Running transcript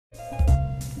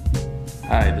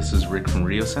Hi, this is Rick from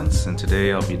RioSense, and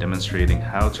today I'll be demonstrating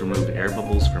how to remove air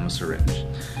bubbles from a syringe.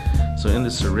 So in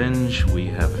the syringe, we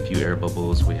have a few air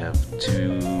bubbles. We have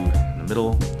two in the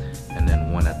middle, and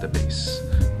then one at the base.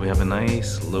 We have a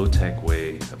nice low-tech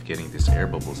way of getting these air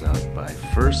bubbles out by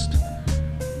first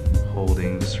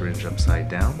holding the syringe upside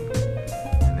down,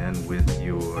 and then with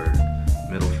your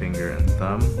middle finger and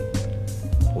thumb,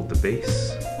 hold the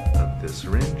base of the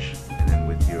syringe, and then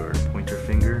with your pointer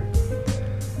finger,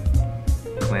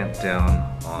 clamp down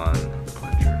on the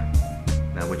plunger.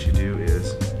 Now what you do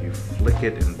is you flick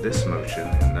it in this motion,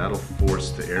 and that'll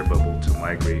force the air bubble to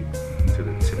migrate to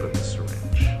the tip of the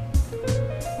syringe.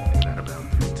 Do that about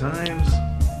 3 times.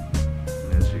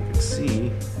 And as you can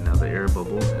see, now the air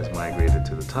bubble has migrated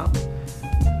to the top.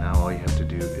 Now all you have to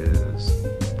do is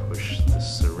push the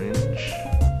syringe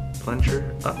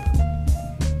plunger up,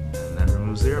 and that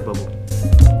removes the air bubble.